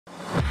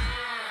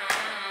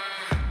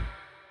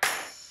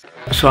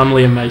So I'm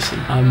Liam Mason.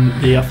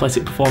 I'm the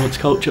athletic performance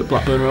coach at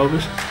Blackburn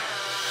Rovers.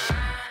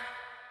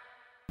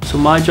 So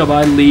my job,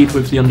 I lead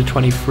with the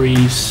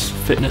under-23s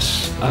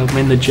fitness. I'm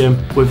in the gym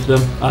with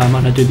them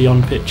and I do the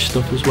on-pitch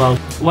stuff as well.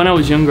 When I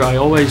was younger, I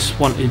always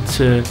wanted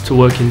to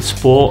work in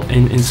sport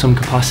in some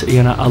capacity,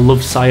 and I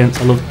love science,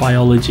 I love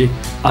biology.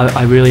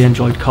 I really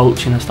enjoyed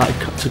coaching. I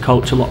started to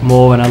coach a lot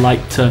more, and I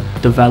like to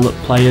develop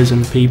players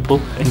and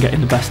people and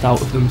getting the best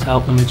out of them to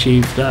help them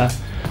achieve their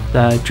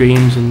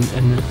dreams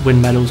and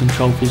win medals and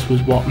trophies was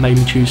what made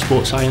me choose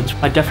sports science.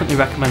 I definitely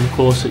recommend the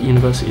course at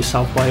University of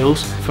South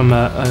Wales from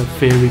a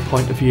theory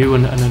point of view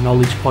and a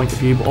knowledge point of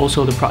view, but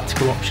also the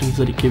practical options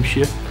that it gives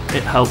you.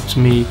 It helps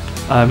me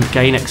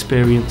gain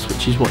experience,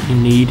 which is what you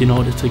need in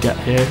order to get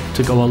here,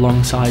 to go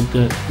alongside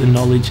the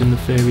knowledge and the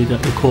theory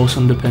that the course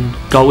underpinned.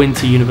 Going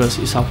to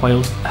University of South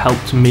Wales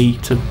helped me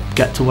to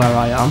get to where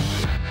I am.